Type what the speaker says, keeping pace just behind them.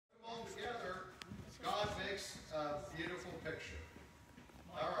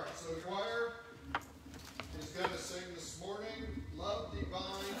So the choir is going to sing this morning, Love Divine,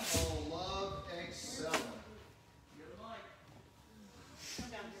 All Love Excellent. You're the mic.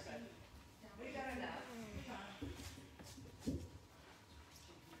 Come down here, buddy. We got enough.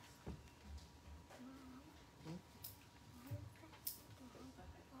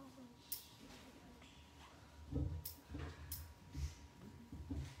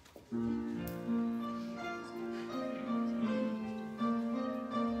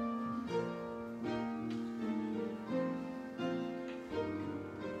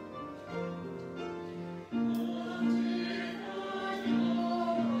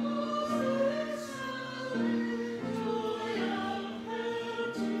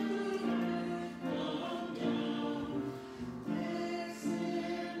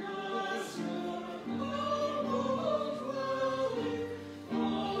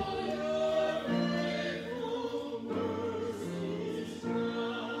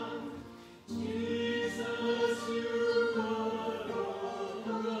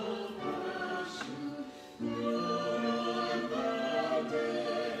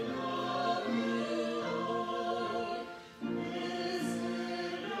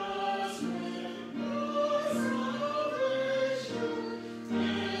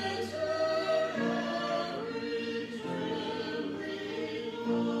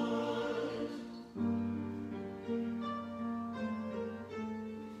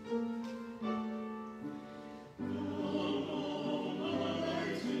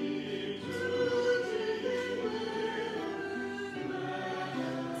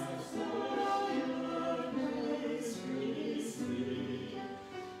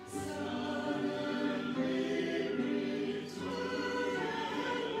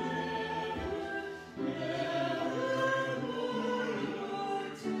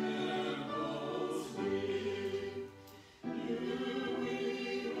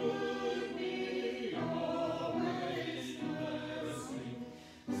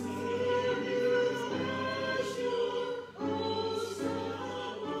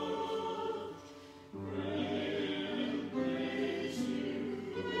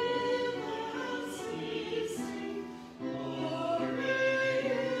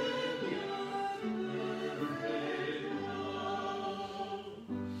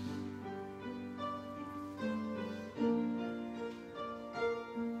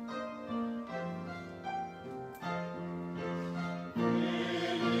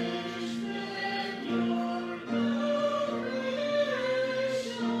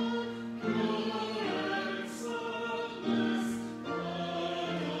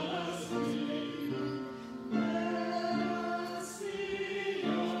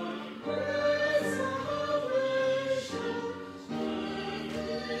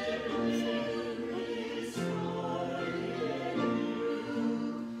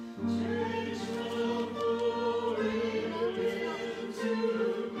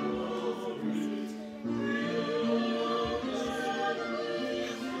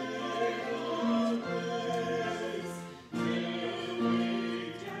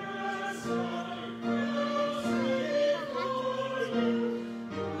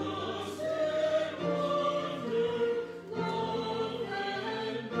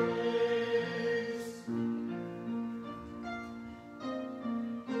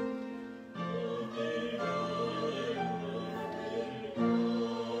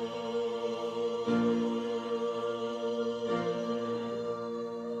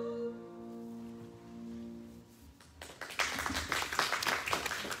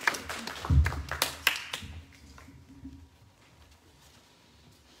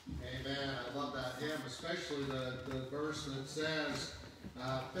 Especially the verse that says,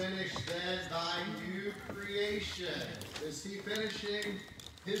 finish then thy new creation. Is he finishing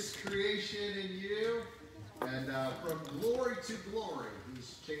his creation in you? And from glory to glory,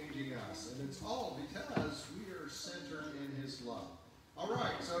 he's changing us. And it's all because we are centered in his love. All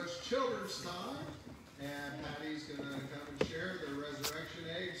right, so it's children's time. And Patty's going to come and share the resurrection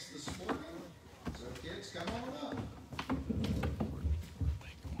eggs this morning. So kids, come on up.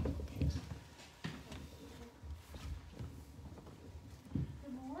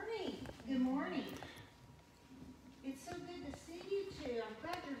 Good morning. It's so good to see you two. I'm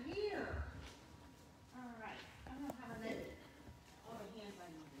glad you're here. All right. I don't know how to edit all the hands I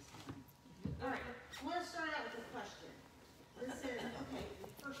need this time. All right. I want to start out with a question. This is, okay,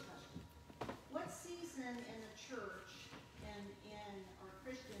 first question. What season in the church and in our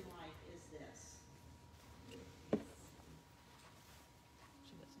Christian life is this?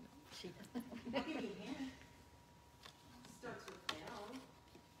 I'll give you a hint. Starts with L.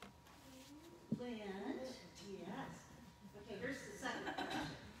 Lent, yes. Okay, here's the second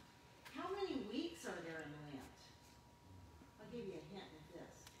question.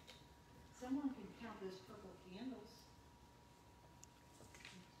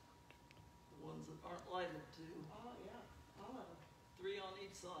 aren't lighted to. Oh, yeah, all of them. 3 on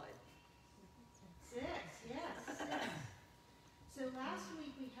each side. 6, yes, 6. So last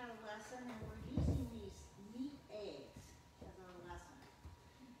week we had a lesson and we're using these meat eggs as our lesson.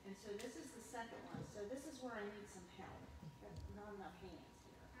 And so this is the second one. So this is where I need some help. Got not enough hands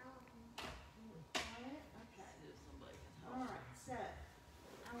here. Got it? Okay. See if somebody can help. All right, so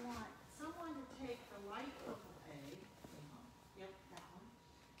I want someone to take the light purple egg. Yep, that one.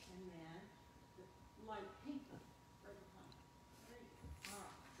 And then the light pink one. Right behind. There you go. All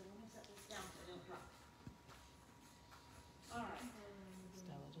right, so let me set this down so it don't drop. All right.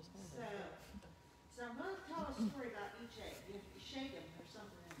 Stella just hold So, it. so I'm going to tell a story about each egg. If you shake them, there's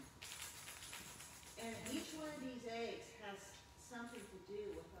something in them. And each one of these eggs has something to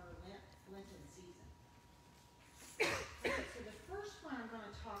do with our Lenten season. Okay, so the first one I'm going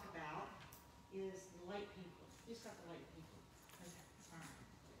to talk about is the light pink one. Just got the light pink one. Okay, all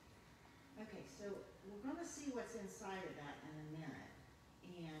right. Okay, so we're going to see what's inside of that in a minute.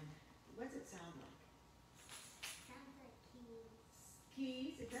 And what's it sound like? Sounds like keys.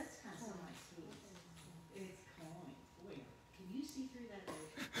 Keys? It does kind of sound like keys. It's coins. Where? Can you see through that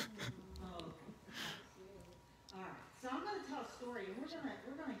egg? Oh, okay. All right. So I'm going to tell a story, and we're gonna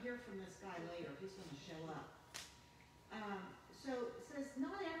hear from this guy later who's going to show up. So it says,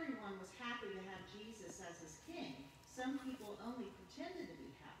 not everyone was happy to have Jesus as his king. Some people only pretended to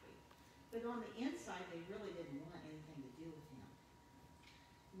be happy, but on the inside they really didn't want anything to do with him.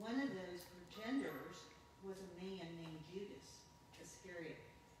 One of those pretenders was a man named Judas Iscariot,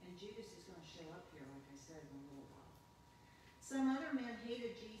 and Judas is going to show up here, like I said, in a little while. Some other men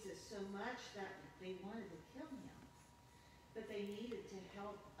hated Jesus so much that they wanted to kill him, but they needed the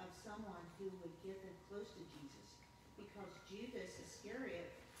help of someone who would get them close to Jesus, because Judas Iscariot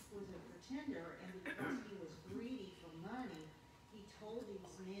was a pretender, and because he was greedy for money, he told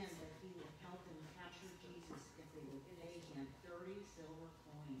these men that he would help them capture Jesus if they would pay him 30 silver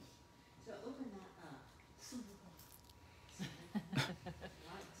coins. So open that up.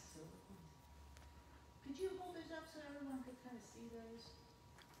 Right, silver coins. Could you hold those up so everyone could kind of see those?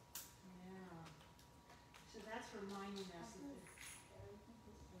 Yeah. So that's reminding us that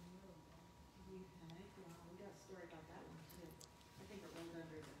you think, well, we got a story about that one too. I think it went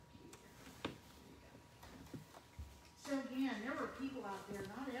under the pew there. There you go. So again, there were people out there,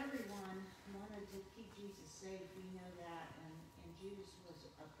 not everyone wanted to keep Jesus safe, we know that, and Judas was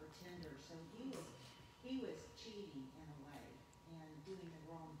a pretender, so he was cheating in a way and doing the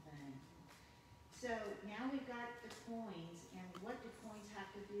wrong thing. So now we've got the coins, and what do coins have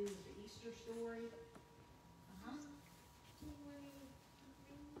to do with the Easter story? He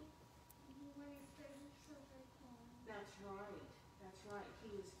wanted 30 silver coins. That's right. That's right. He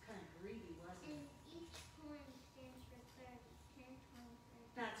was kind of greedy, wasn't he? And each coin stands for 30. 10, 20,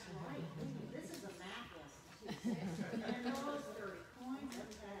 30. That's right. Ooh, this is a math lesson too. And those 30 coins.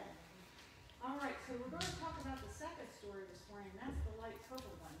 Okay. All right. So we're going to talk about the second story this morning. That's the light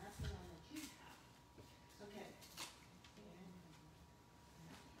purple one. That's the one that you have. Okay.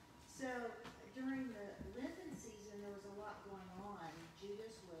 So during the Lenten season, there was a lot going on.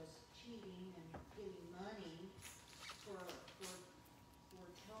 Judas was cheating and getting money for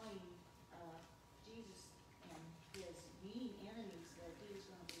telling Jesus and his mean enemies that he was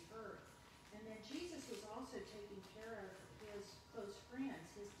going to be hurt. And then Jesus was also taking care of his close friends,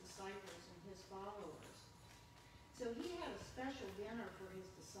 his disciples and his followers. So he had a special dinner for his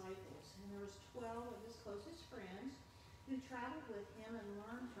disciples, and there was 12 of his closest friends who traveled with him and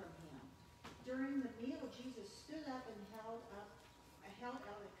learned from him. During the meal, Jesus stood up and held out a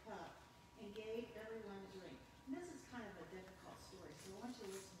cup and gave everyone a drink. And this is kind of a difficult story, so I want you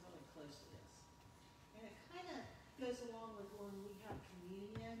to listen really close to this. And it kind of goes along with when we have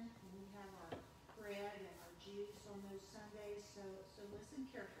communion, when we have our bread and our juice on those Sundays, so listen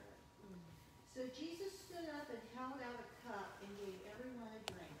carefully. So Jesus stood up and held out a cup and gave everyone a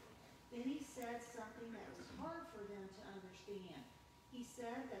drink. Then he said something that was hard for them to understand. He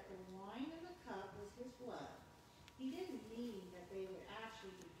said that the wine in the cup was his blood. He didn't mean that they would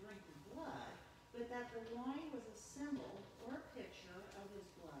actually be drinking blood, but that the wine was a symbol or a picture of his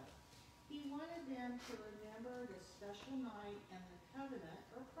blood. He wanted them to remember the special night and the covenant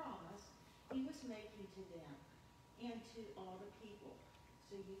or promise he was making to them and to all the people.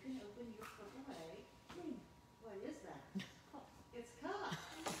 So you can open your purple egg. What is that? It's cup.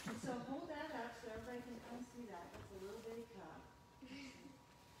 So hold that up so everybody can come see that. That's a little bitty cup.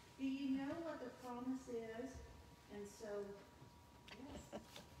 Do you know what the promise is? And so, yes.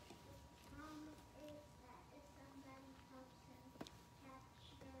 Promise is that if somebody helps him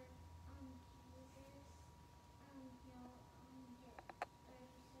capture Jesus, he'll get 30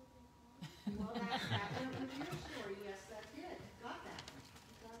 silver coins. Well, that's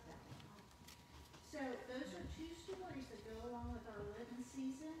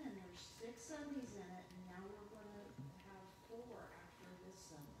season, and there's 6 Sundays in it, and now we're going to have 4 after this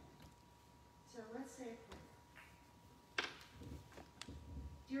Sunday. So let's say a prayer.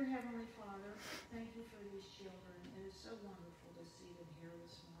 Dear Heavenly Father, thank you for these children. It is so wonderful to see them here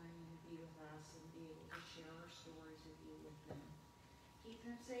this morning and be with us and be able to share our stories with you with them. Keep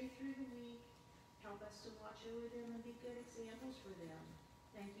them safe through the week. Help us to watch over them and be good examples for them.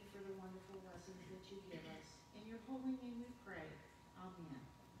 Thank you for the wonderful lessons that you give us. In your holy name we pray. Amen.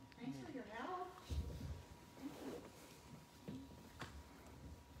 Thanks for your help. Thank you.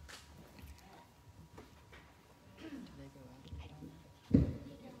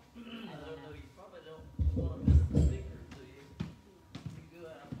 I don't know, you probably don't want to miss the speakers, do you? You go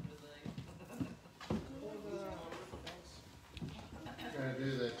out and do they? Gonna do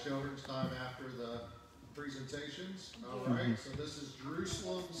the children's time after the presentations. All right, so this is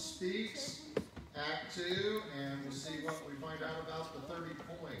Jerusalem Speaks, Act 2, and we'll see what we find out about the 30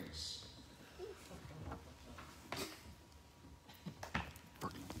 coins.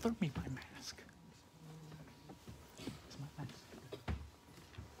 Throw me my mask. It's my mask.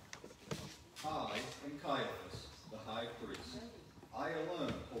 I am Caiaphas, the high priest. I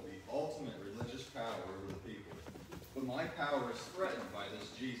alone hold the ultimate religious power over the people. But my power is threatened by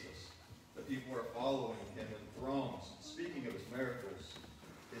this Jesus. The people are following him in throngs, speaking of his miracles,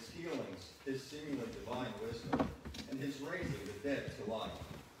 his healings, his seemingly divine wisdom, and his raising the dead to life.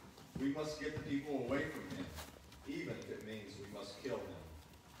 We must get the people away from him, even if it means we must kill him.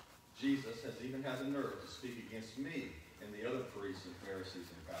 Jesus has even had the nerve to speak against me and the other priests and Pharisees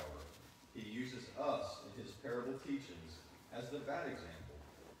in power. He uses us in his parable teachings as the bad example.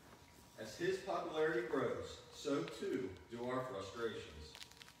 As his popularity grows, so too do our frustrations.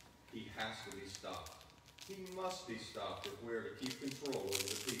 He has to be stopped. He must be stopped if we are to keep control over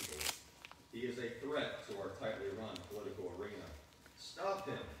the people. He is a threat to our tightly run political arena. Stop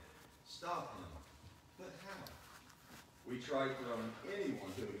him. Stop him. But how? We tried throwing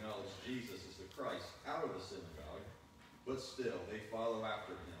anyone who acknowledged Jesus as the Christ out of the synagogue, but still they follow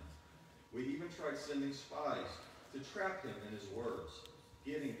after him. We even tried sending spies to trap him in his words,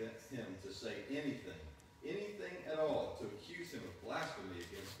 getting him to say anything at all to accuse him of blasphemy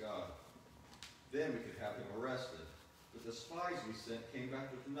against God. Then we could have him arrested. But the spies we sent came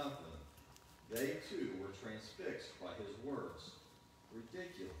back with nothing. They too were transfixed by his words.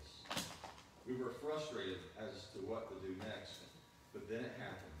 Ridiculous. We were frustrated as to what to do next, but then it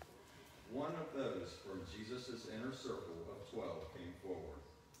happened. One of those from Jesus' inner circle of 12 came forward,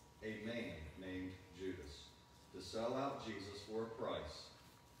 a man named Judas, to sell out Jesus for a price,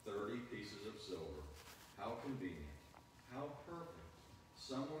 30 pieces of silver. How convenient. How perfect.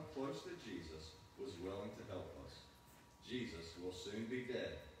 Someone close to Jesus was willing to help us. Jesus will soon be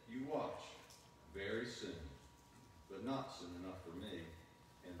dead. You watch. Very soon. But not soon enough for me.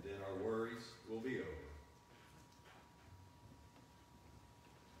 And then our worries will be over.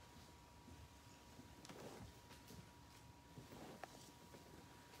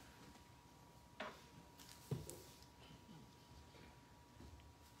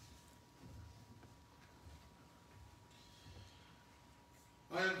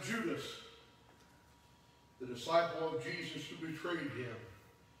 I am Judas, the disciple of Jesus who betrayed him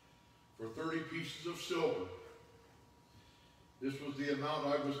for 30 pieces of silver. This was the amount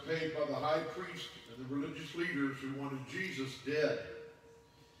I was paid by the high priest and the religious leaders who wanted Jesus dead.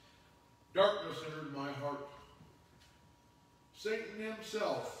 Darkness entered my heart. Satan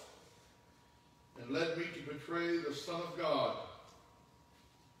himself and led me to betray the Son of God.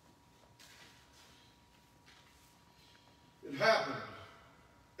 It happened.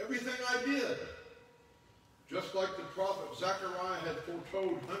 Everything I did, just like the prophet Zechariah had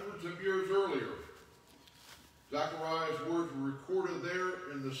foretold hundreds of years earlier. Zechariah's words were recorded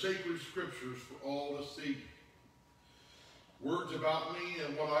there in the sacred scriptures for all to see. Words about me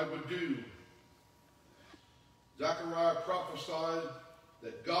and what I would do. Zechariah prophesied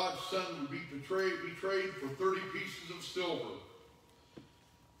that God's Son would be betrayed for 30 pieces of silver.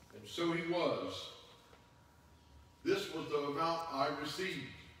 And so he was. This was the amount I received.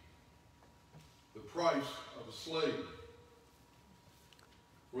 The price of a slave.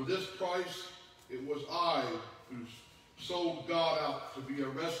 For this price, it was I who sold God out to be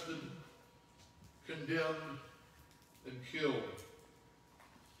arrested, condemned, and killed.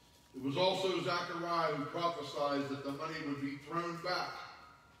 It was also Zechariah who prophesied that the money would be thrown back.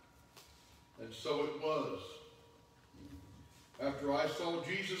 And so it was. After I saw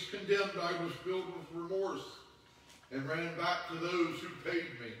Jesus condemned, I was filled with remorse and ran back to those who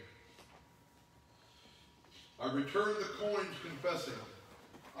paid me. I returned the coins confessing,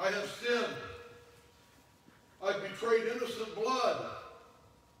 I have sinned. I've betrayed innocent blood.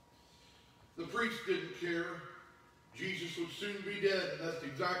 The priests didn't care. Jesus would soon be dead, and that's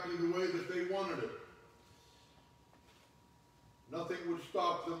exactly the way that they wanted it. Nothing would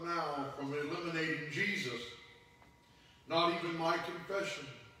stop them now from eliminating Jesus. Not even my confession.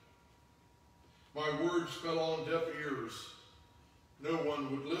 My words fell on deaf ears. No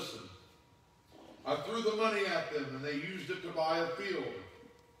one would listen. I threw the money at them, and they used it to buy a field,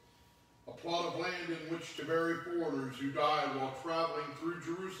 a plot of land in which to bury foreigners who died while traveling through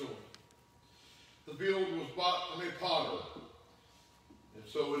Jerusalem. The field was bought from a potter, and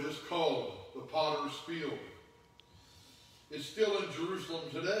so it is called the Potter's Field. It's still in Jerusalem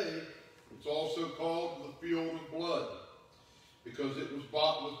today. It's also called the Field of Blood, because it was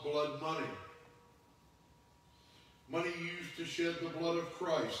bought with blood money. Money used to shed the blood of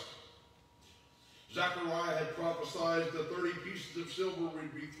Christ. Zechariah had prophesied that 30 pieces of silver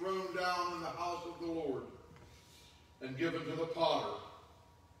would be thrown down in the house of the Lord and given to the potter.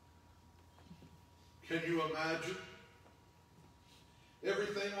 Can you imagine?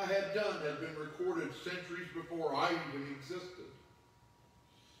 Everything I had done had been recorded centuries before I even existed.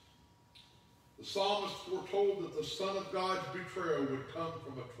 The psalmist foretold that the Son of God's betrayal would come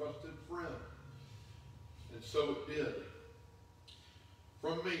from a trusted friend. And so it did.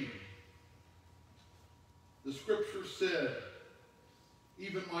 From me. The scripture said,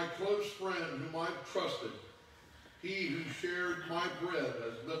 even my close friend whom I've trusted, he who shared my bread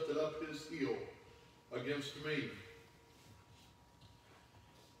has lifted up his heel against me.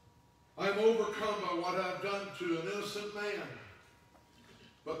 I am overcome by what I have done to an innocent man.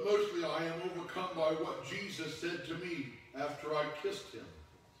 But mostly I am overcome by what Jesus said to me after I kissed him.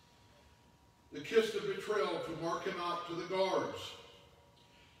 The kiss of betrayal to mark him out to the guards.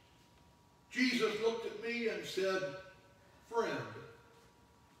 Jesus looked at me and said, friend.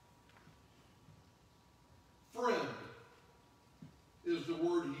 Friend is the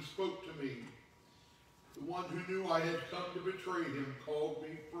word he spoke to me. The one who knew I had come to betray him called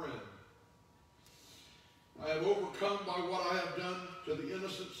me friend. I am overcome by what I have done to the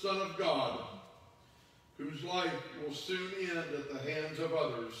innocent Son of God, whose life will soon end at the hands of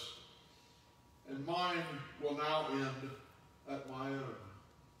others, and mine will now end at my own.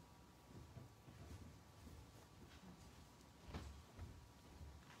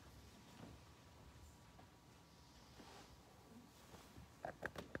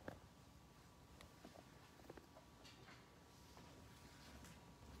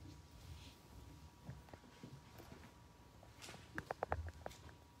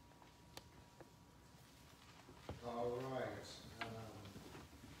 All right.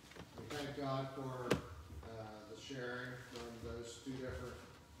 We thank God for the sharing from those two different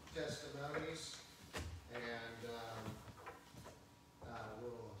testimonies. And the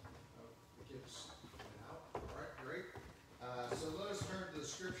kids went out. All right, great. So let us turn to the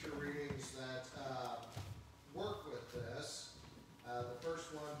scripture readings that work with this. The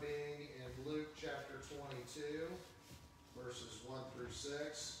first one being in Luke chapter 22, verses 1 through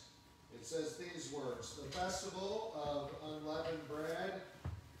 6. It says these words, the festival of unleavened bread,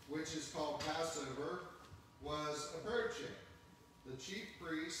 which is called Passover, was approaching. The chief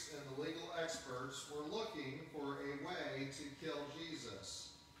priests and the legal experts were looking for a way to kill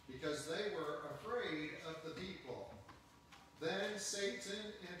Jesus, because they were afraid of the people. Then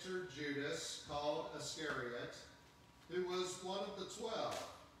Satan entered Judas, called Iscariot, who was one of the 12.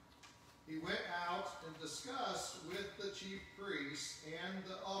 He went out and discussed with the chief priests and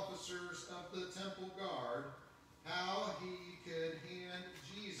the officers of the temple guard how he could hand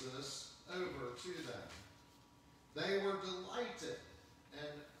Jesus over to them. They were delighted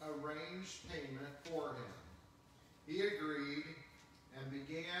and arranged payment for him. He agreed and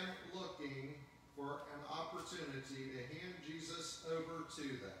began looking for an opportunity to hand Jesus over to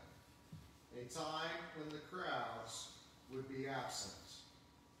them, a time when the crowds would be absent.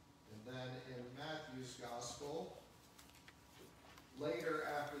 And then in Matthew's gospel, later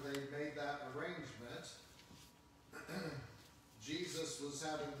after they made that arrangement, Jesus was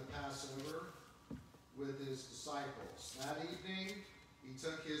having the Passover with his disciples. That evening, he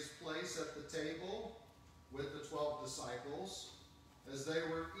took his place at the table with the 12 disciples. As they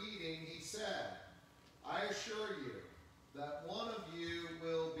were eating, he said, I assure you that one of you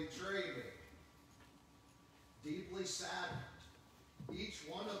will betray me. Deeply saddened, each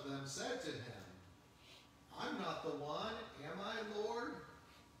one of them said to him, I'm not the one, am I, Lord?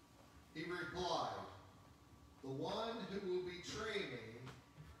 He replied, the one who will betray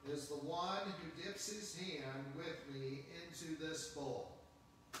me is the one who dips his hand with me into this bowl.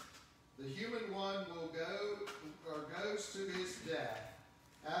 The human one will goes to his death,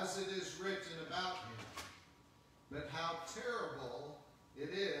 as it is written about him. But how terrible it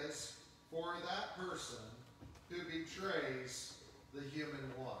is for that person who betrays the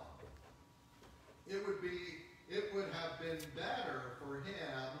human one. It would have been better for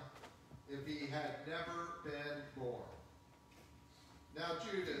him if he had never been born. Now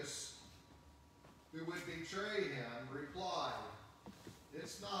Judas, who would betray him, replied,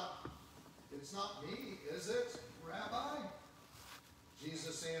 It's not me, is it, Rabbi?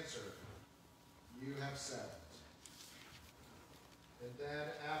 Jesus answered, You have said it. And then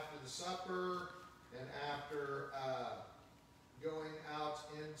after the supper, and after going out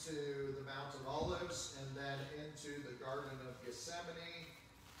into the Mount of Olives, and then into the Garden of Gethsemane,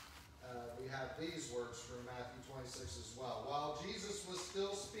 we have these words from Matthew 26 as well. While Jesus was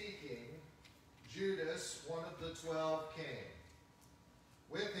still speaking, Judas, one of the 12, came.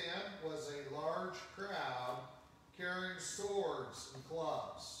 With him was a large crowd carrying swords and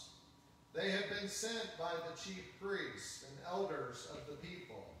clubs. They had been sent by the chief priests and elders of the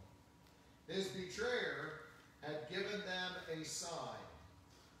people. His betrayer had given them a sign.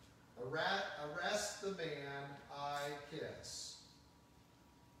 Arrest the man I kiss.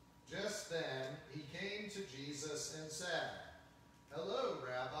 Just then he came to Jesus and said, Hello,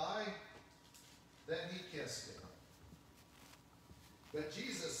 Rabbi. Then he kissed him. But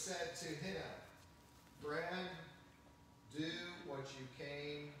Jesus said to him, Friend, do what you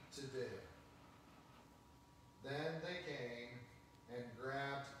came to do. Then they came and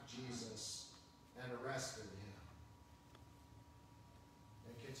grabbed Jesus and arrested him.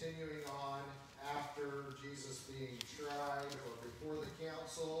 And continuing on, after Jesus being tried or before the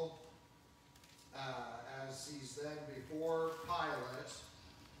council, as he's then before Pilate,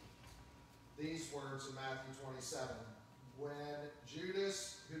 these words in Matthew 27. When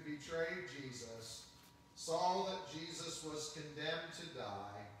Judas, who betrayed Jesus, saw that Jesus was condemned to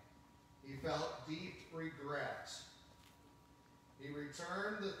die, he felt deep regret. He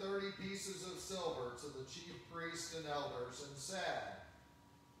returned the 30 pieces of silver to the chief priests and elders and said,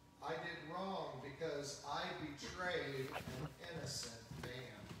 I did wrong because I betrayed an innocent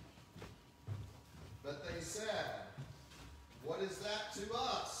man. But they said, What is that to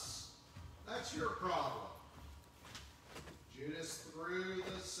us? That's your problem. Judas threw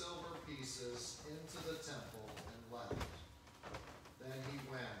the silver pieces into the temple and left. Then he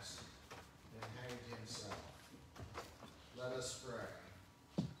went and hanged himself. Let us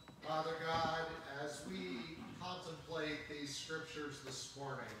pray. Father God, as we contemplate these scriptures this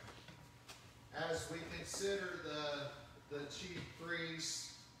morning, as we consider the chief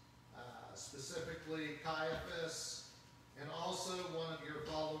priests, specifically Caiaphas, and also one of your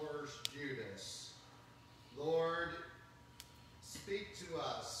followers, Judas, Lord, speak to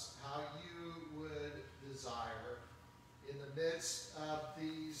us how you would desire in the midst of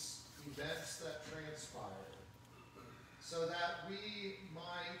these events that transpired, so that we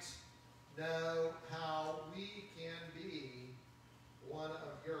might know how we can be one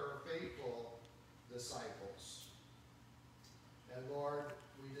of your faithful disciples. And Lord,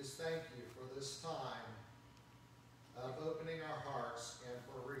 we just thank you for this time of opening our hearts and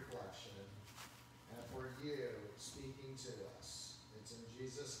for reflection and for you speaking to us. It's in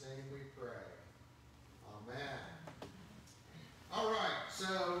Jesus' name we pray. Amen. All right,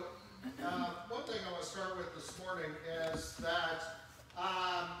 so one thing I want to start with this morning is that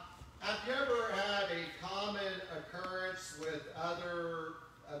have you ever had a common occurrence with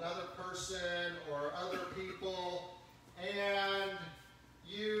another person or other people, and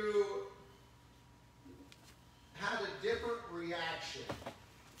you had a different reaction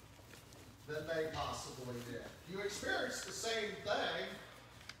than they possibly did? You experienced the same thing,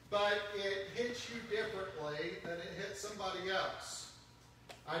 but it hits you differently than it hit somebody else.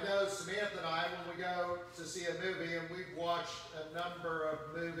 I know Samantha and I, when we go to see a movie, and we've watched a number of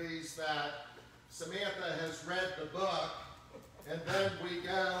movies that Samantha has read the book, and then we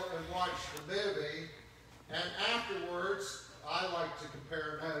go and watch the movie, and afterwards, I like to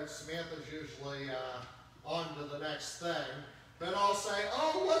compare notes. Samantha's usually on to the next thing. But I'll say,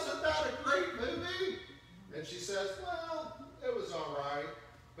 oh, wasn't that a great movie? And she says, well, it was all right,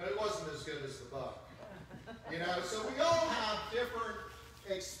 but it wasn't as good as the book. You know, so we all have different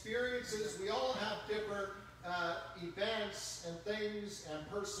experiences. We all have different events and things and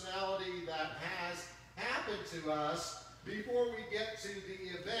personality that has happened to us before we get to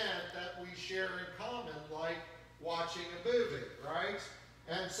the event that we share in common, like watching a movie, right?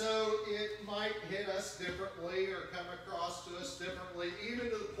 And so it might hit us differently or come across to us differently,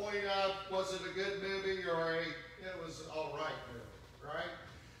 even to the point of, was it a good movie or it was an all right movie, right?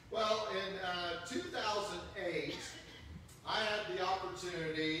 Well, in 2008, I had the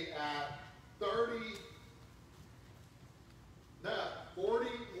opportunity at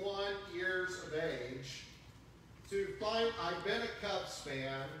 41 years I've been a Cubs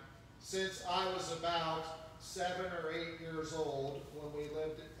fan since I was about 7 or 8 years old when we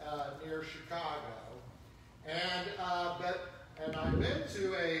lived near Chicago. And I've been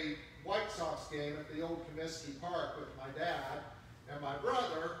to a White Sox game at the old Comiskey Park with my dad and my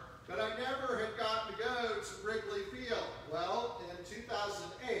brother, but I never had gotten to go to Wrigley Field. Well, in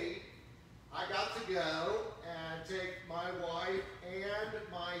 2008, I got to go and take my wife and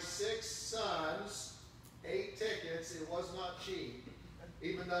my 6 sons, 8 tickets. It was not cheap,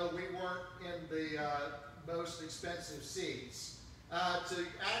 even though we weren't in the most expensive seats, to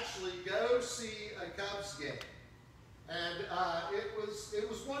actually go see a Cubs game. And it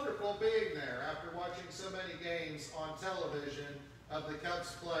was wonderful being there after watching so many games on television of the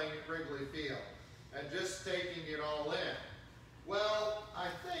Cubs playing at Wrigley Field and just taking it all in. Well, I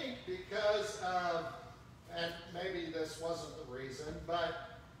think because of, and maybe this wasn't the reason, but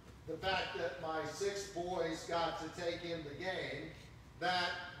the fact that my 6 boys got to take in the game, that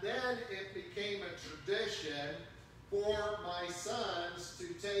then it became a tradition for my sons to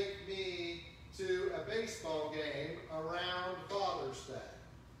take me to a baseball game around Father's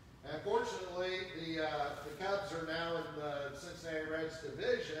Day. And fortunately, the Cubs are now in the Cincinnati Reds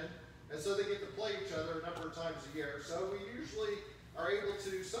division, and so they get to play each other a number of times a year. So we usually are able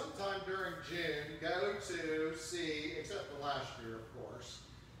to, sometime during June, go to see, except for last year, of course,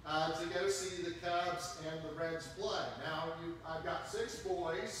 to go see the Cubs and the Reds play. Now, I've got 6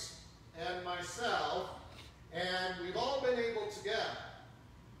 boys and myself, and we've all been able to go,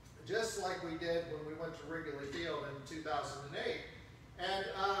 just like we did when we went to Wrigley Field in 2008. And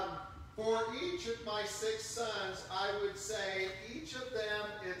for each of my 6 sons, I would say each of them,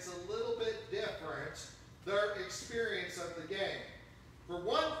 it's a little bit different, their experience of the game. For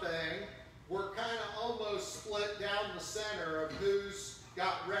one thing, we're kind of almost split down the center of who's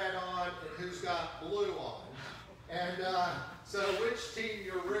got red on and who's got blue on. And so which team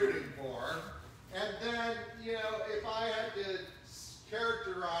you're rooting for. And then, you know, if I had to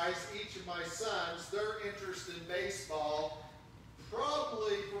characterize each of my sons, their interest in baseball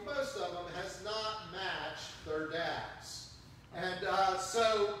probably, for most of them, has not matched their dad's. And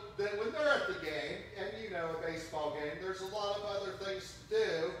so then when they're at the game, and you know a baseball game, there's a lot of other things to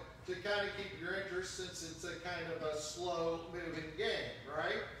do to kind of keep your interest, since it's a kind of a slow-moving game,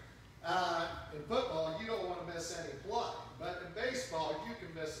 right? In football, you don't want to miss any play. But in baseball, you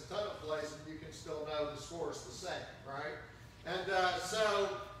can miss a ton of plays and you can still know the score's the same, right? And so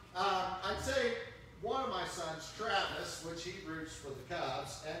I'd say one of my sons, Travis, which he roots for the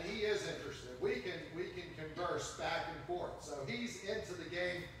Cubs, and he is interested. We can converse back and forth. So he's into the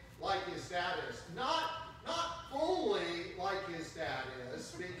game like his dad is. Not fully like his dad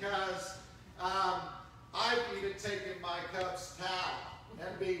is, because I've even taken my Cubs towel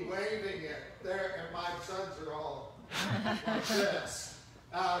and be waving it there, and my sons are all like this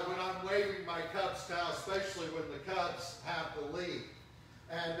when I'm waving my Cubs towel, especially when the Cubs have the lead.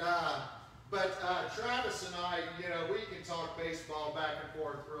 And but Travis and I, you know, we can talk baseball back and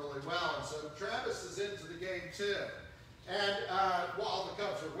forth really well. And so Travis is into the game too. And while the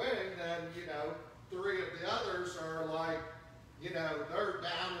Cubs are winning, then, you know, 3 of the others are like, you know, they're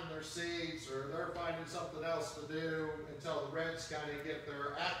down in their seats, or they're finding something else to do until the Reds kind of get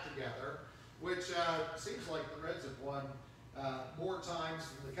their act together, which seems like the Reds have won more times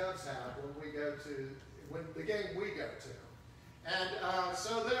than the Cubs have when the game we go to. And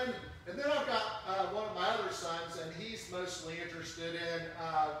so then I've got one of my other sons, and he's mostly interested in,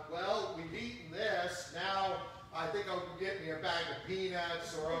 well, we've eaten this, now I think I'll get me a bag of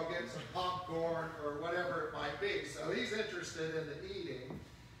peanuts, or I'll get some popcorn, or whatever it might be. So he's interested in the eating.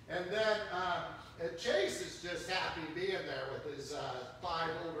 And then Chase is just happy being there with his 5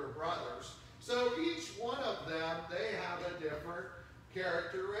 older brothers. So each one of them, they have a different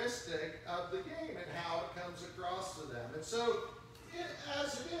characteristic of the game and how it comes across to them. And so,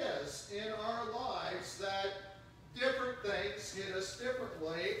 as it is in our lives, that different things hit us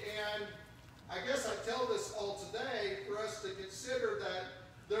differently. And I guess I tell this all today for us to consider that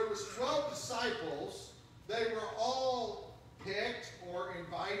there was 12 disciples. They were all picked or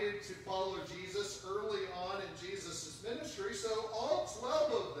invited to follow Jesus early on in Jesus' ministry. So all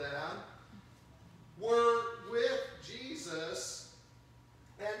 12 of them were with Jesus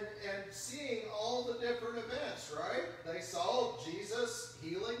and seeing all the different events, right? They saw Jesus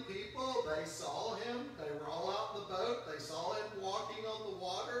healing people. They saw him. They were all out in the boat. They saw him walking on the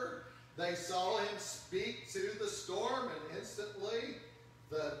water. They saw him speak to the storm, and instantly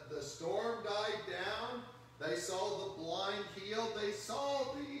the storm died down. They saw the blind healed. They saw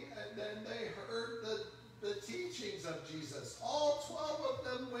and then they heard the teachings of Jesus. All 12 of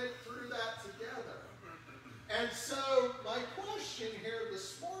them went through that together. And so my question here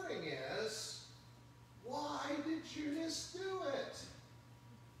this morning is, why did Judas do it?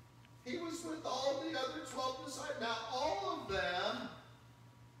 He was with all the other 12 disciples. Now, all of them,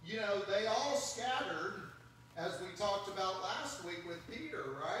 you know, they all scattered, as we talked about last week with Peter,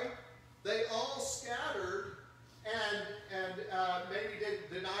 right? They all scattered and maybe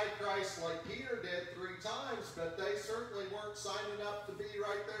didn't deny Christ like Peter did 3 times, but they certainly weren't signing up to be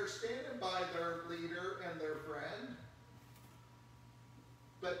right there standing by their leader and their friend.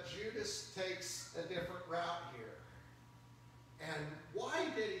 But Judas takes a different route here. And why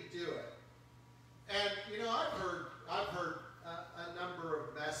did he do it? And, you know, I've heard a number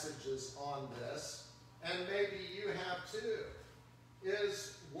of messages on this, and maybe you have too,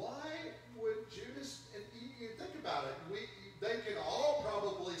 is why would Judas, and you think about it, they can all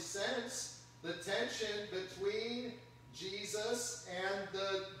probably sense the tension between Jesus and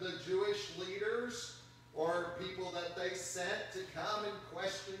the Jewish leaders or people that they sent to come and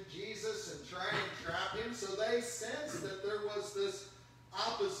question Jesus and try and trap him. So they sensed that there was this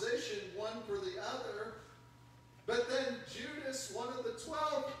opposition one for the other. But then Judas, one of the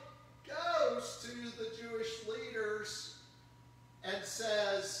 12, goes to the Jewish leaders and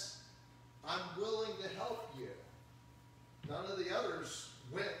says, I'm willing to help you. None of the others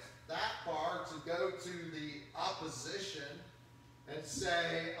went that far to go to the opposition and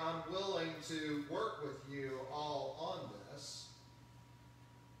say, I'm willing to work with you all on this.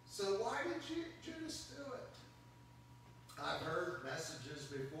 So why did Judas do it? I've heard messages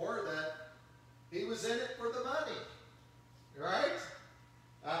before that he was in it for the money, right?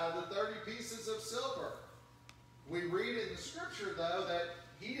 The 30 pieces of silver. We read in the scripture, though, that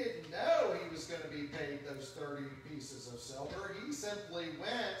he didn't know he was going to be paid those 30 pieces of silver. He simply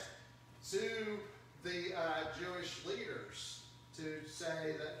went to the Jewish leaders to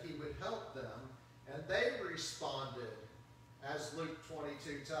say that he would help them, and they responded, as Luke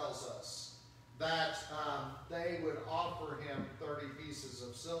 22 tells us, that they would offer him 30 pieces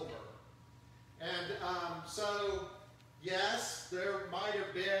of silver. And so, yes, there might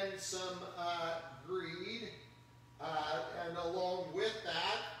have been some greed, and along with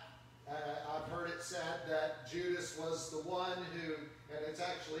that, I've heard it said that Judas was the one who, and it's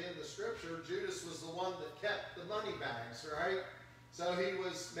actually in the scripture, Judas was the one that kept the money bags, right? So he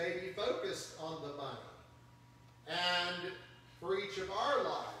was maybe focused on the money. And for each of our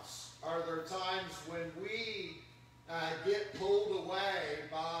lives, are there times when we get pulled away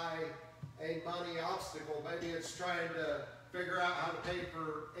by a money obstacle? Maybe it's trying to figure out how to pay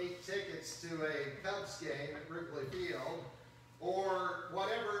for 8 tickets to a Cubs game at Wrigley Field, or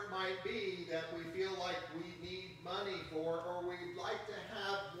whatever it might be that we feel like we need money for, or we'd like to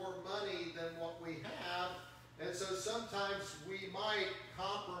have more money than what we have. And so sometimes we might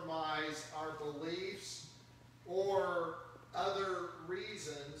compromise our beliefs or other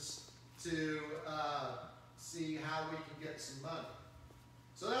reasons to see how we can get some money.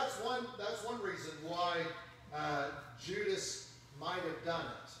 So that's one reason why Judas might have done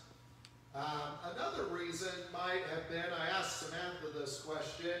it. Another reason might have been, I asked Samantha this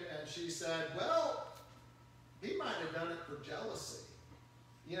question, and she said, well, he might have done it for jealousy.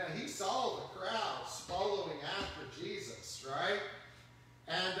 You know, he saw the crowds following after Jesus, right?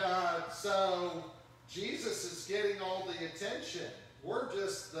 And so Jesus is getting all the attention. We're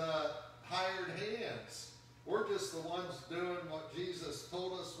just the hired hands. We're just the ones doing what Jesus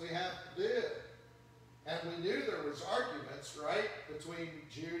told us we have to do. And we knew there was arguments, right, between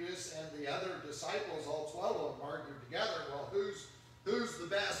Judas and the other disciples. All 12 of them argued together. Well, who's the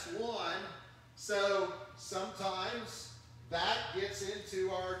best one? So sometimes that gets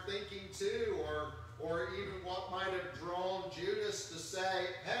into our thinking too, or even what might have drawn Judas to say,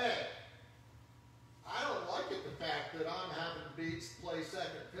 hey, I don't like it the fact that I'm having to play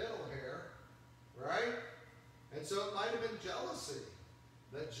second fiddle here, right? And so it might have been jealousy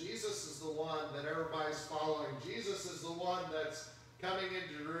that Jesus is the one that everybody's following. Jesus is the one that's coming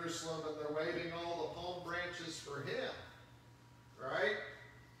into Jerusalem and they're waving all the palm branches for him, right?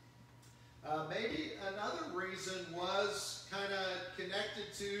 Maybe another reason was kind of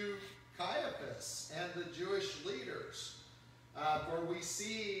connected to Caiaphas and the Jewish leaders, where we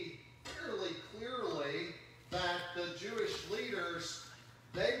see fairly clearly that the Jewish leaders,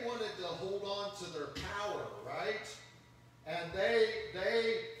 they wanted to hold on to their power, right? And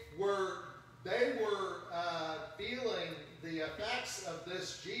they were feeling the effects of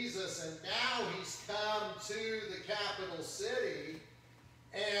this Jesus, and now he's come to the capital city.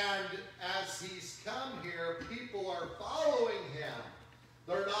 And as he's come here, people are following him.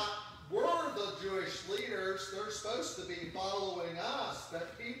 We're the Jewish leaders. They're supposed to be following us.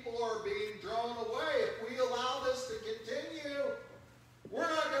 But people are being drawn away. If we allow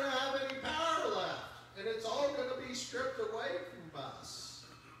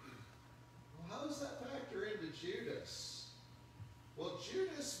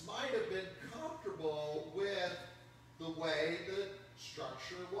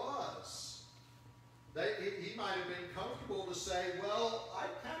structure was. He might have been comfortable to say, well, I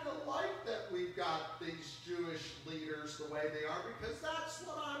kind of like that we've got these Jewish leaders the way they are because that's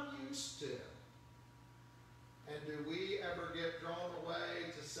what I'm used to. And do we ever get drawn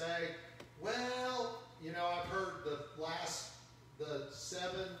away to say, well, you know, I've heard the 7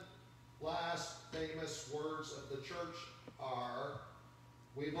 last famous words of the church are,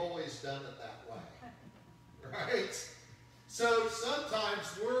 we've always done it that way, right? So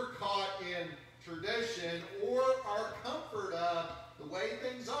sometimes we're caught in tradition or our comfort of the way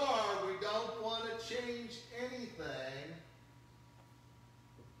things are. We don't want to change anything.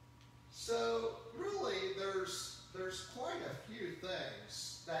 So really, there's quite a few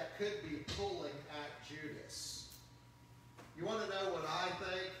things that could be pulling at Judas. You want to know what I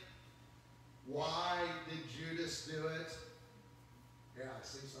think? Why did Judas do it? Yeah, I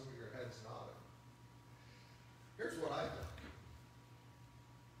see some of your heads nodding. Here's what I think.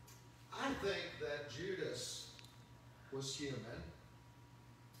 I think that Judas was human,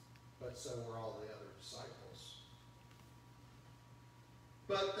 but so were all the other disciples.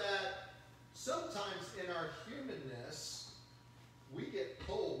 But that sometimes in our humanness, we get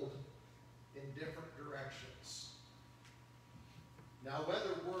pulled in different directions. Now,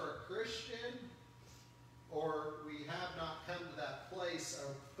 whether we're a Christian or we have not come to that place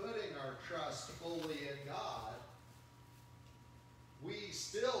of putting our trust fully in God, we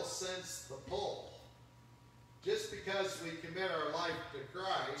still sense the pull. Just because we commit our life to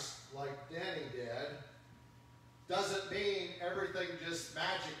Christ, like Danny did, doesn't mean everything just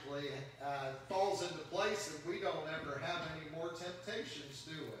magically falls into place and we don't ever have any more temptations,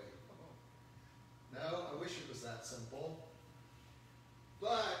 do we? No, I wish it was that simple.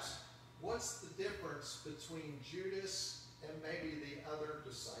 But what's the difference between Judas and maybe the other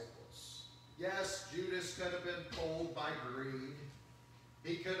disciples? Yes, Judas could have been pulled by greed.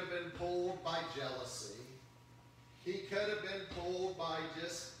 He could have been pulled by jealousy. He could have been pulled by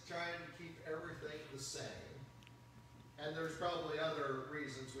just trying to keep everything the same. And there's probably other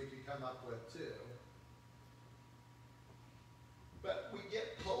reasons we could come up with too. But we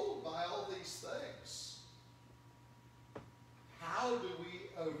get pulled by all these things. How do we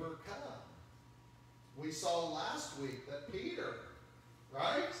overcome? We saw last week that Peter,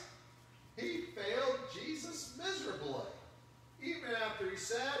 right? He failed Jesus miserably. Even after he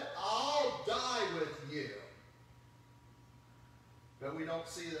said, I'll die with you. But we don't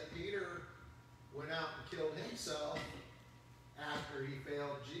see that Peter went out and killed himself after he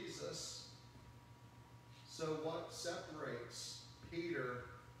failed Jesus. So what separates Peter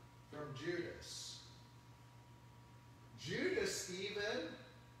from Judas? Judas even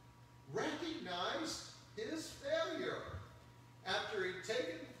recognized his failure. After he'd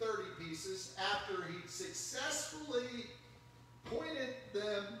taken 30 pieces, after he'd successfully pointed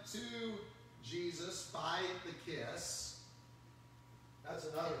them to Jesus by the kiss. That's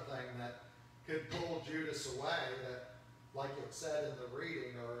another thing that could pull Judas away, that, like it said in the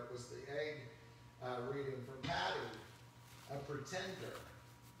reading, or it was the egg reading from Patty, a pretender.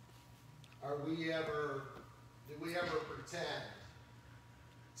 Do we ever pretend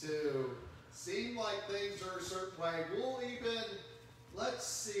to seem like things are a certain way? We'll even, let's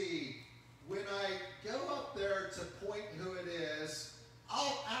see, when I go up there to point who it is,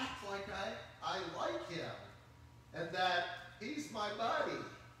 I'll act like I like him and that he's my buddy.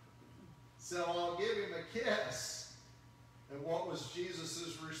 So I'll give him a kiss. And what was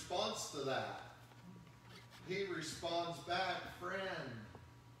Jesus' response to that? He responds back, friend,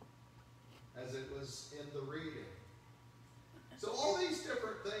 as it was in the reading. So all these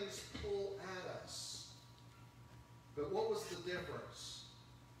different things pull at us. But what was the difference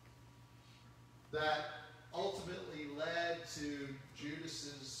that ultimately led to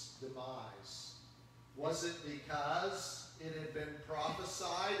Judas's demise? Was it because it had been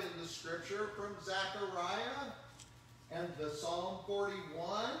prophesied in the scripture from Zechariah and the Psalm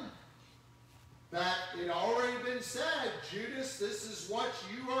 41 that it already been said, Judas, this is what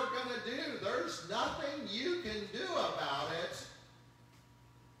you are going to do. There's nothing you can do about it.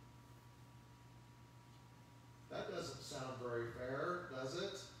 That doesn't sound very fair, does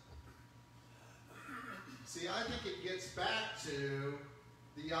it? See, I think it gets back to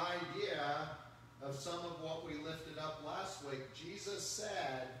the idea of some of what we lifted up last week. Jesus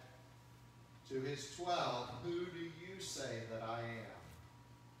said to his 12, who do you say that I am?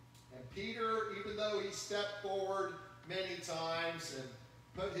 And Peter, even though he stepped forward many times and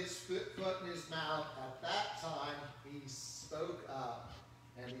put his foot in his mouth, at that time he spoke up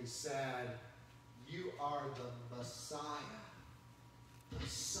and he said, you are the Messiah, the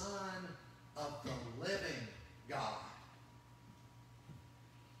Son of the living God.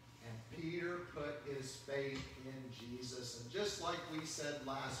 Peter put his faith in Jesus. And just like we said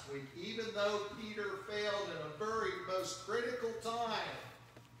last week, even though Peter failed in a very most critical time,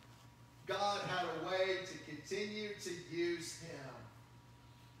 God had a way to continue to use him.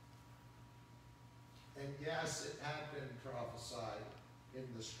 And yes, it had been prophesied in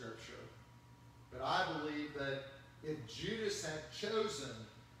the scripture. But I believe that if Judas had chosen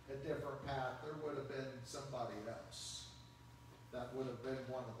a different path, there would have been somebody else that would have been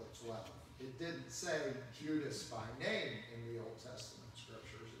one of the 12. It didn't say Judas by name in the Old Testament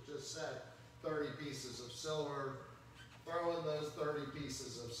scriptures. It just said 30 pieces of silver, throwing those 30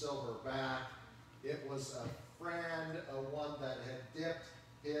 pieces of silver back. It was a friend, one that had dipped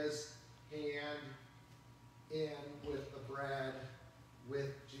his hand in with the bread,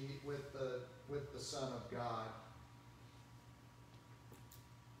 with the Son of God.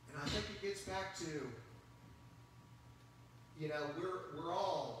 And I think it gets back to, you know, we're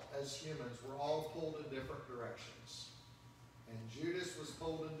all, as humans, we're all pulled in different directions. And Judas was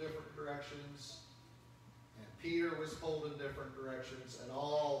pulled in different directions, and Peter was pulled in different directions, and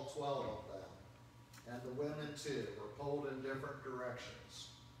all 12 of them, and the women too, were pulled in different directions.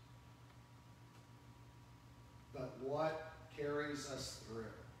 But what carries us through?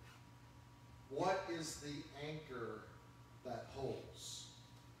 What is the anchor that holds?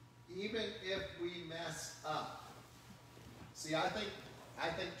 Even if we mess up. See, I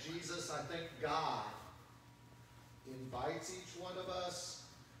think Jesus, I think God invites each one of us,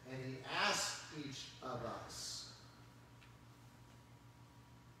 and he asks each of us,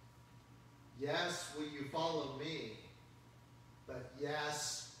 yes, will you follow me? But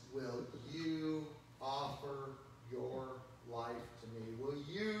yes, will you offer your life to me? Will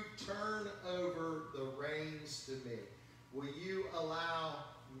you turn over the reins to me? Will you allow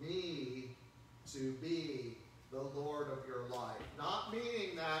me to be the Lord of your life? Not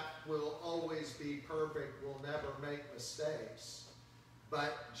meaning that we'll always be perfect, we'll never make mistakes.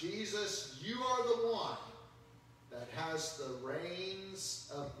 But Jesus, you are the one that has the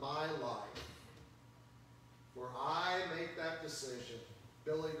reins of my life. For I make that decision.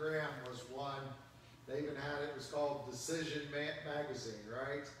 Billy Graham was one. They even had it was called Decision Magazine,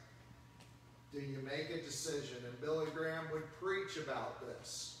 right? Do you make a decision? And Billy Graham would preach about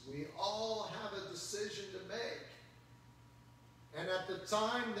this. We all have a decision to make. And at the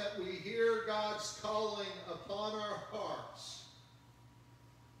time that we hear God's calling upon our hearts,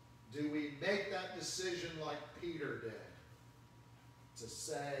 do we make that decision like Peter did? To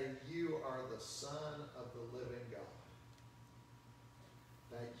say, you are the Son of the living God.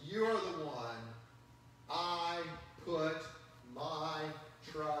 That you are the one I put my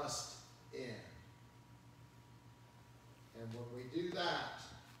trust in. And when we do that,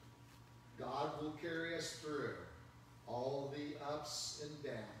 God will carry us through all the ups and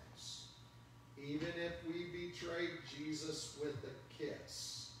downs. Even if we betrayed Jesus with a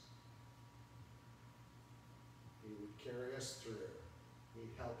kiss, he would carry us through.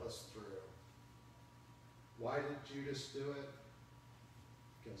 He'd help us through. Why did Judas do it?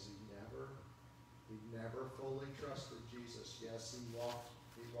 Because he never fully trusted Jesus. Yes,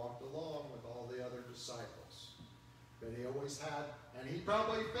 he walked along with all the other disciples. But he always had, and he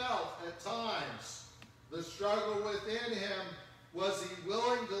probably felt at times, the struggle within him, was he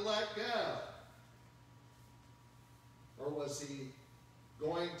willing to let go? Or was he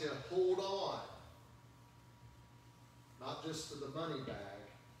going to hold on? Not just to the money bag,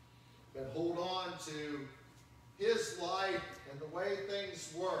 but hold on to his life and the way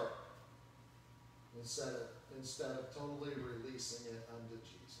things work, instead of totally releasing it unto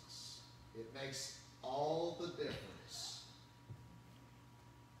Jesus. It makes all the difference.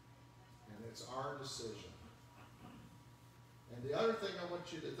 And it's our decision. And the other thing I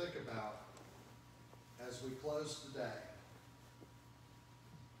want you to think about as we close today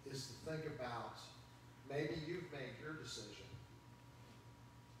is to think about, maybe you've made your decision,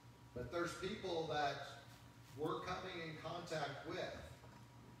 but there's people that we're coming in contact with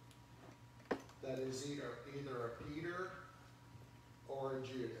that is either a Peter or a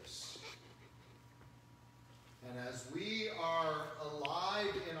Judas. And as we are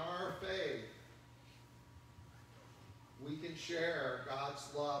alive in our faith, we can share God's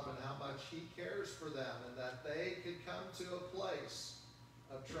love and how much he cares for them, and that they could come to a place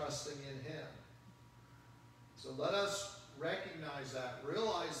of trusting in him. So let us recognize that,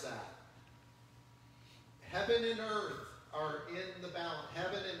 realize that. Heaven and earth are in the balance.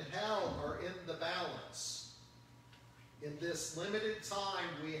 Heaven and hell are in the balance. In this limited time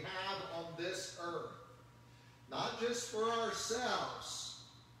we have on this earth. Not just for ourselves,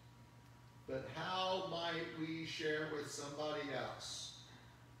 but how might we share with somebody else?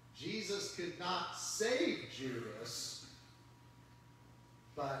 Jesus Jesus could not save Judas,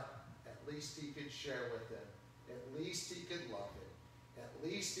 but at least he could share with him. At least he could love him. At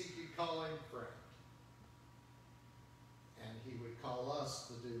least he could call him friend. And he would call us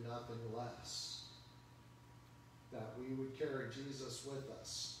to do nothing less. That we would carry Jesus with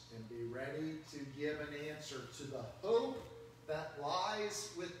us and be ready to give an answer to the hope that lies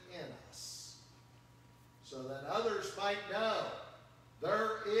within us, so that others might know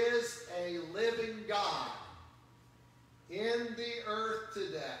there is a living God in the earth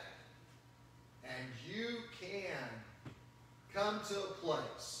today, and you can come to a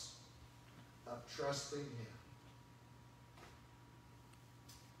place of trusting him.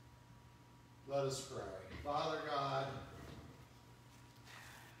 Let us pray. Father God,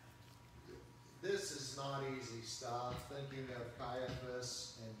 this is not easy stuff, thinking of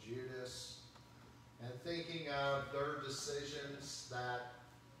Caiaphas and Judas, and thinking of their decisions that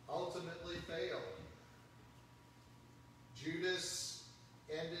ultimately failed. Judas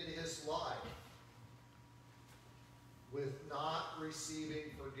ended his life with not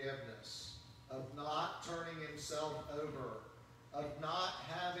receiving forgiveness, of not turning himself over, of not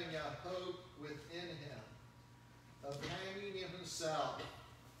having a hope within him, of hanging himself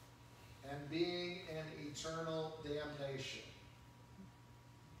and being in eternal damnation.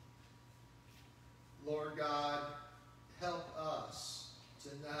 Lord God, help us to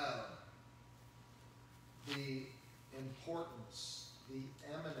know the importance, the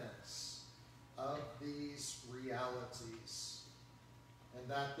eminence of these realities. And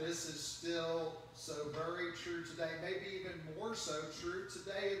that this is still so very true today, maybe even more so true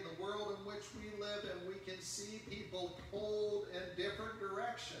today in the world in which we live, and we can see people pulled in different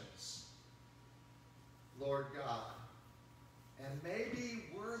directions. Lord God, and maybe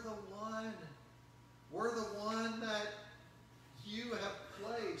we're the one that you have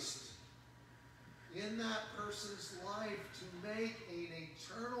placed in that person's life to make an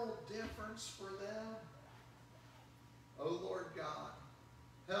eternal difference for them. Oh Lord God,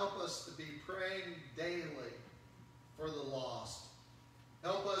 help us to be praying daily for the lost.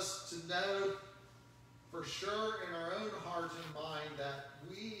 Help us to know for sure in our own heart and mind that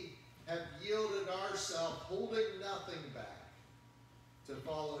we have yielded ourselves, holding nothing back, to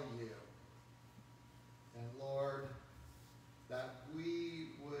follow you. And Lord, that we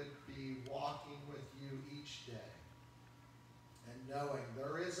would be walking with you each day and knowing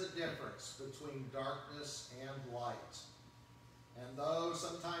there is a difference between darkness and light. And though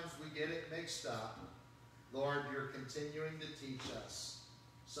sometimes we get it mixed up, Lord, you're continuing to teach us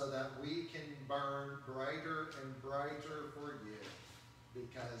so that we can burn brighter and brighter for you,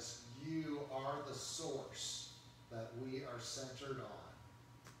 because you are the source that we are centered on.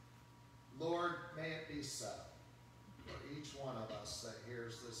 Lord, may it be so for each one of us that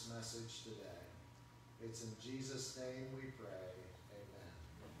hears this message today. It's in Jesus' name we pray. Amen.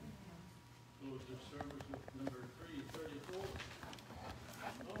 Close this service with number 334.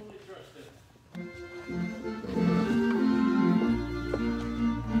 Only trust Him.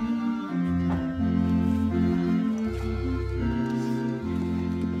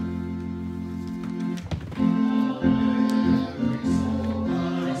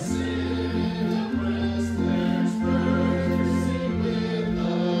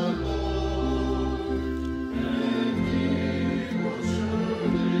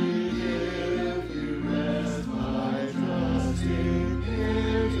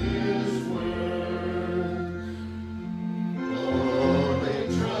 His word.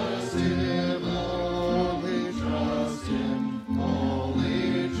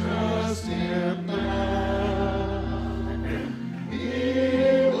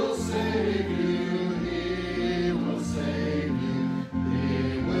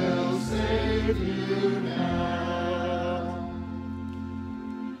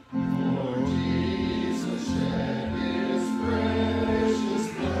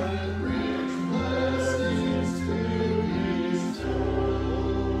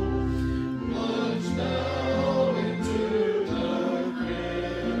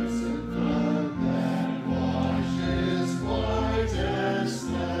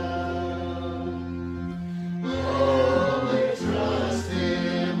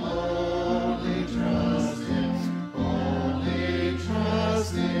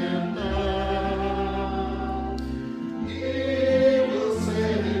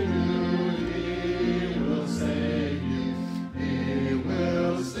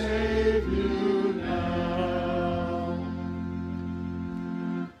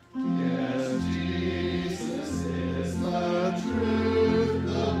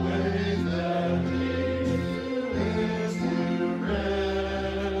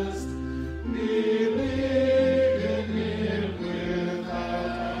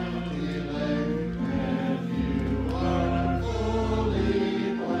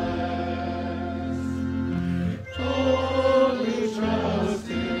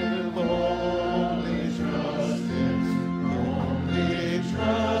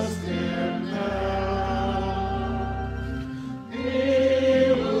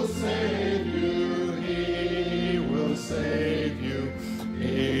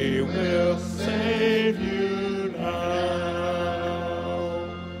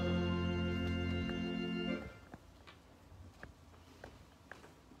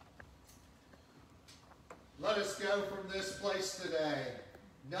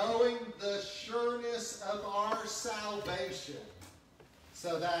 knowing the sureness of our salvation,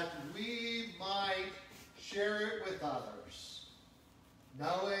 so that we might share it with others,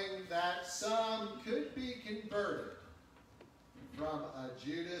 knowing that some could be converted from a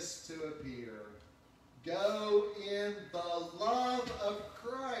Judas to a Peter. Go in the love of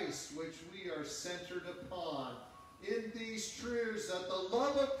Christ, which we are centered upon, in these truths that the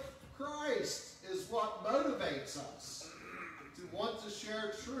love of Christ is what motivates us to want to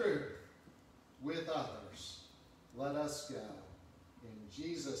share truth with others. Let us go. In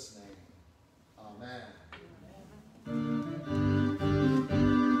Jesus' name, amen.